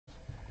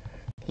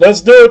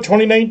Let's do it.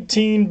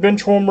 2019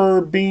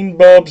 Benchwarmer Bean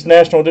Bubs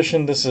National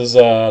Edition. This is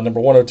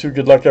number 102.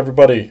 Good luck,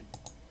 everybody.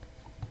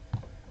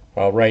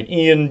 All right,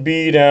 Ian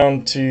B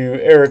down to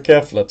Eric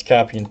F. Let's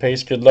copy and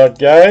paste. Good luck,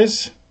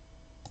 guys.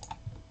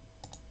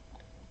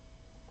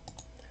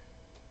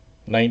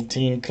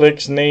 19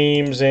 clicks,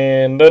 names,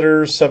 and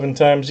letters, 7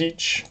 times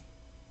each.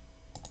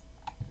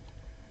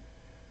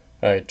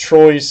 All right,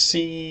 Troy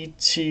C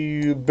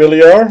to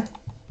Billy R.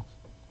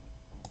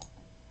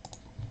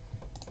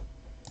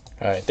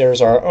 All right,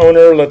 there's our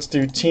owner. Let's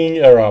do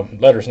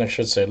letters, I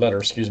should say letter,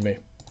 excuse me.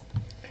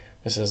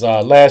 This is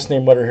last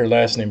name letter here.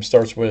 Last name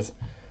starts with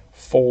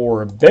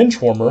for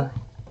Benchwarmer.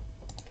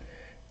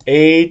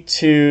 A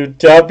to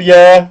W.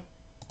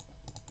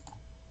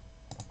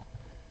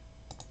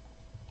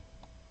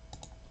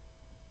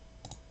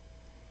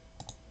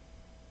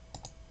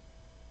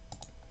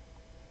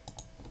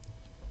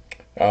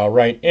 All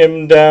right,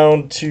 M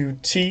down to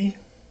T.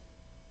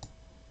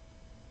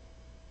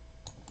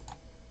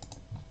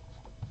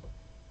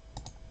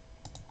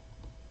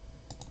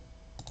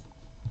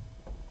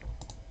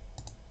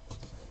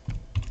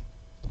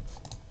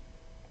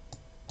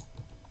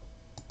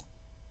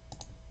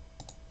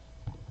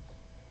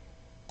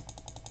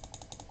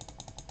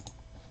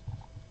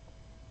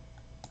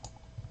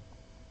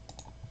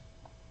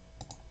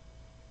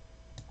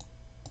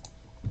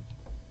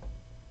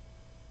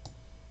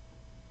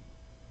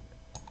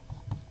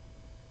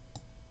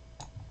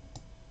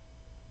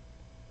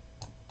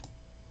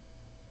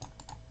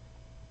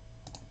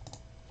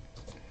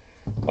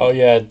 Oh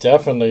yeah,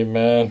 definitely,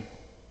 man.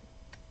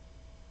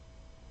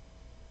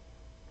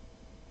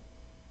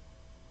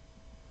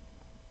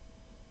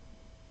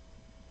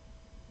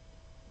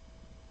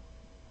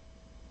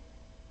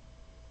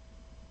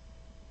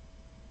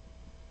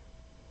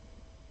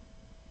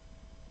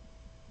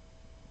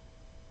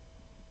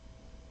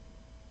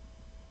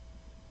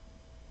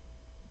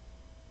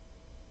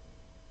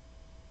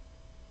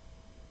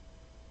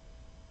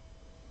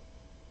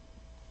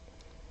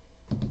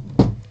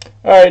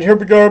 Alright, here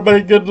we go,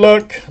 everybody. Good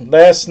luck.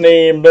 Last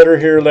name, letter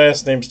here.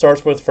 Last name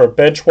starts with for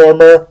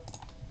Benchwarmer.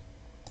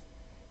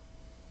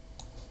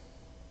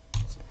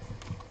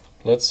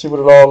 Let's see what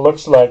it all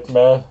looks like,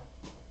 man.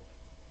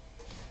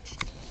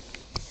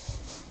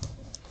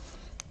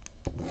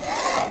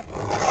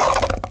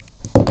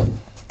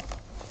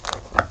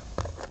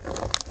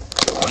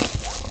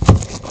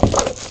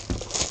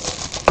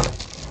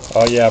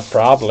 Oh, yeah,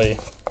 probably.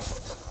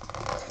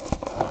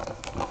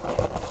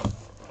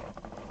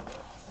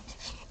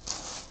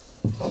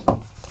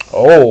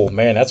 Oh,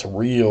 man, that's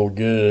real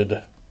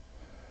good.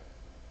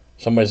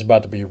 Somebody's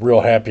about to be real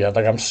happy.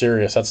 I'm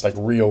serious. That's like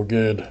real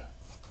good.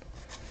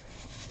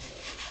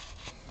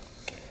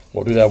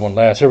 We'll do that one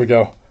last. Here we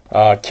go.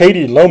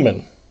 Katie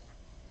Lohman.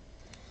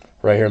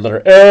 Right here,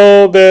 letter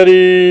L. That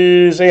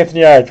is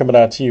Anthony I. Coming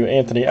out to you,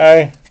 Anthony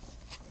I.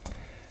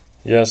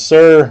 Yes,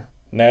 sir.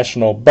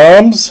 National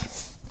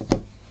Bums.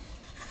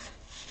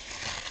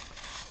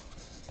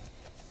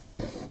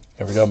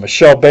 There we go.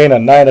 Michelle Bain, a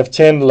 9 of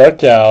 10.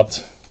 Look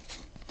out.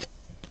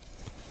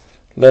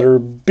 Letter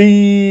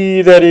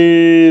B, that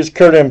is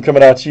Kurt M.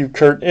 Coming out to you,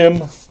 Kurt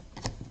M.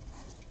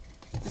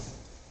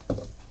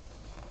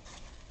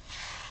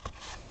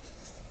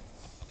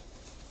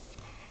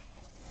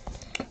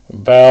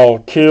 Val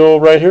Kill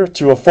right here,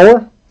 2 of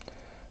 4.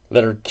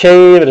 Letter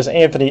K, that is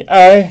Anthony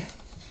I.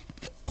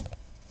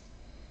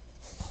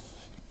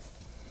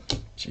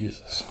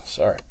 Jesus,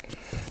 sorry.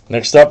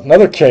 Next up,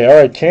 another K. All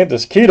right,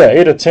 Candace Kita,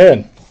 8 of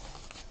 10.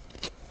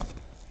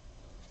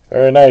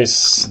 Very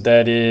nice.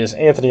 That is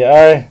Anthony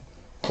I.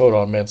 Hold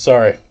on, man.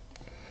 Sorry.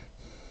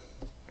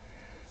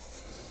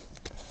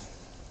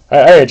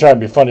 I ain't trying to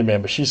be funny,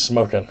 man, but she's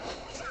smoking.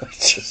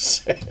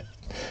 Just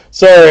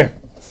sorry.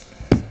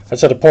 I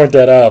just had to point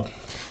that out.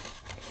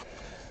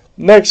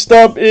 Next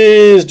up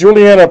is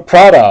Juliana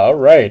Prada. All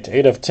right,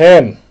 8 of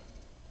 10.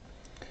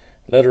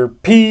 Letter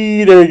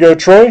P. There you go,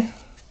 Troy.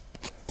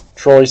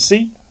 Troy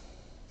C.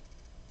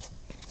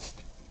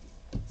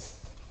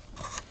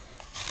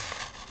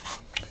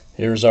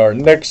 Here's our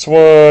next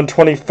one,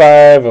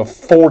 25 of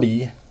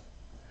 40,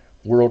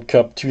 World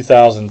Cup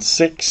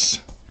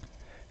 2006,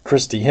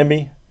 Christy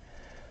Hemme.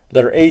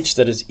 Letter H,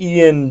 that is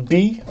Ian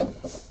B.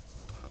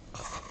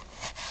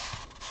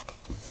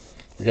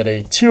 We got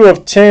a 2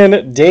 of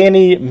 10,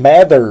 Danny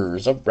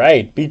Mathers. All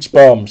right, Beach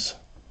Bums,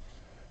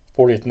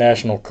 40th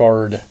National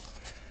card.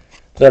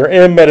 Letter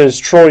M, that is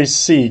Troy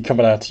C.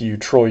 Coming out to you,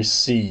 Troy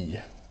C.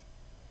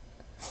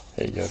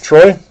 There you go,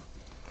 Troy.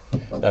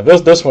 Now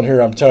this one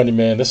here, I'm telling you,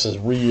 man, this is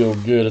real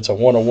good. It's a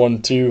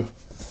 101-2.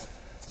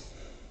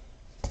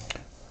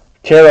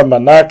 Kara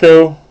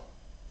Monaco.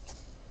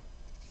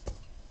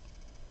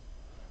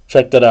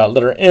 Check that out.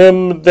 Letter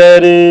M,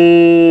 that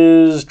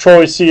is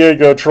Troy C. There you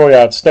go, Troy.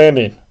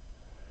 Outstanding.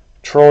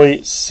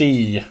 Troy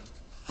C.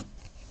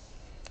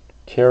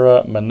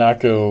 Kara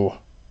Monaco.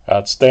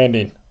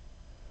 Outstanding.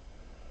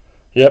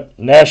 Yep,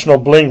 National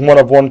Bling 1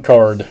 of 1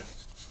 card.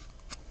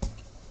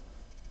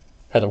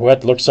 We'll have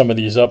to look some of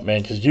these up,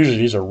 man, because usually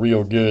these are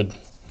real good.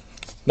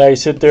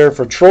 Nice hit there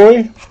for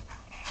Troy.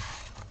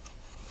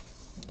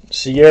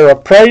 Sierra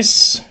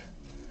Price.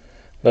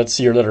 Let's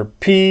see your letter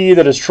P.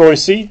 That is Troy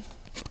C.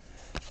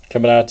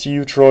 Coming out to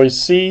you, Troy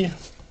C.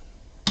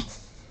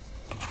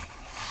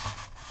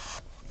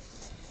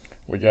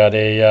 We got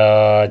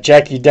a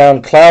Jackie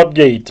Down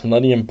Cloudgate,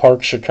 Millennium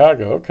Park,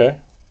 Chicago.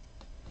 Okay.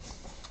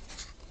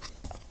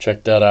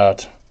 Check that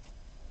out.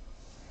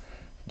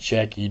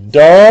 Jackie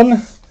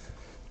Dawn,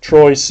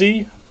 Troy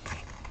C.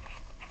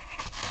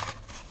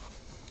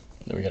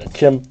 Then we got a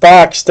Kim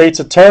Fox, State's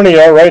Attorney,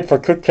 all right, for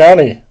Cook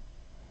County.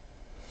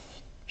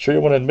 Sure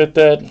you want to admit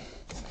that?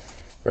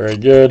 Very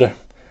good.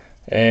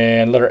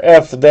 And letter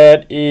F,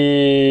 that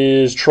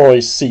is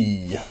Troy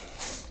C.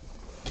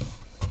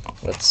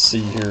 Let's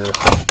see here.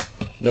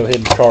 No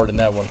hidden card in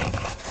that one.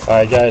 All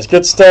right, guys,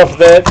 good stuff.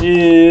 That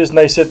is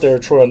nice hit there,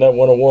 Troy, on that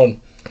 101.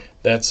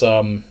 That's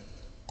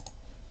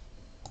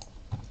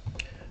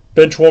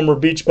Benchwarmer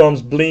Beach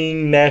Bums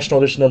Bling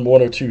National Edition number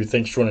 102.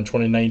 Thanks for joining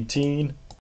 2019.